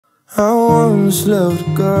I once loved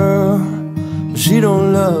a girl, but she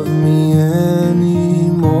don't love me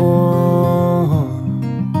anymore.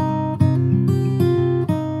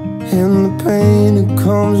 And the pain, it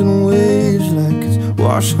comes in waves like it's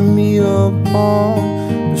washing me up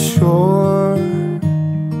on the shore.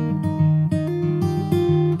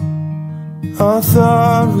 I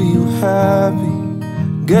thought we were happy,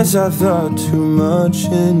 guess I thought too much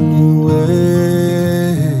anyway.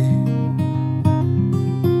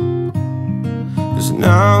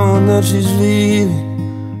 Now that she's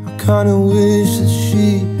leaving, I kinda wish that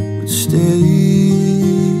she would stay.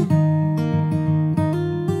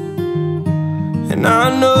 And I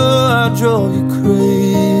know I drove you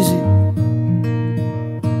crazy,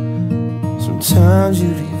 sometimes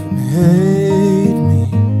you'd even hate me.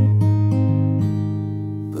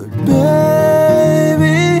 But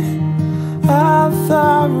baby, I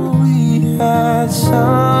thought we had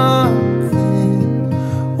something.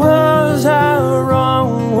 Was I wrong?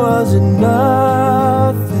 Was it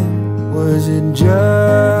nothing? Was it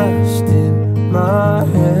just in my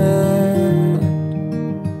head?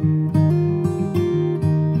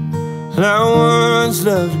 And I once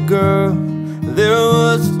loved a girl, there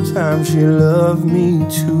was a time she loved me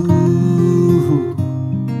too.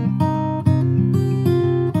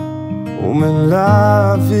 Oh man,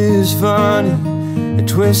 life is funny, it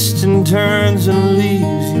twists and turns and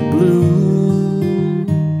leaves you blue.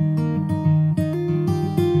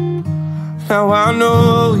 Now I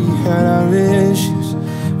know we had our issues,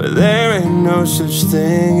 but there ain't no such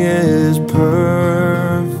thing as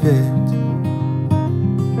perfect.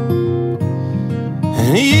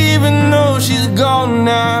 And even though she's gone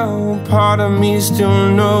now, part of me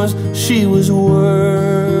still knows she was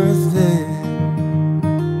worth it.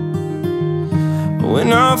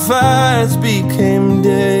 When our fights became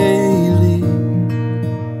daily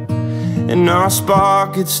and our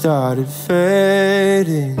spark, it started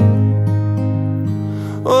fading.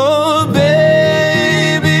 Oh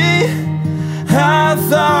baby, I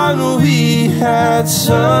thought we had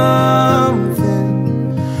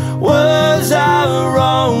something. Was I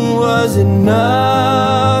wrong? Was it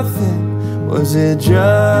nothing? Was it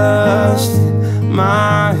just in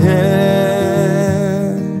my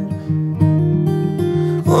head?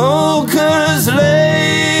 Oh, 'cause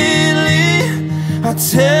lately I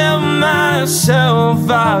tell myself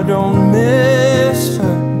I don't miss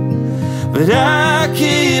her, but I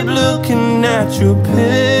keep looking at your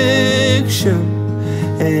picture,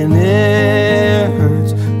 and it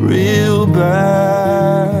hurts real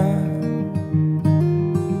bad.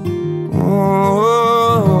 Oh,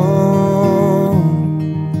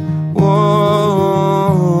 oh, oh,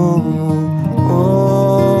 oh,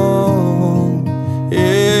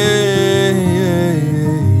 yeah, yeah,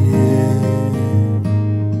 yeah.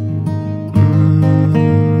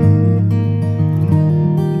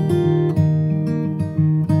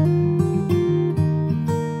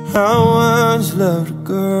 I once loved a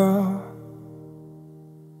girl,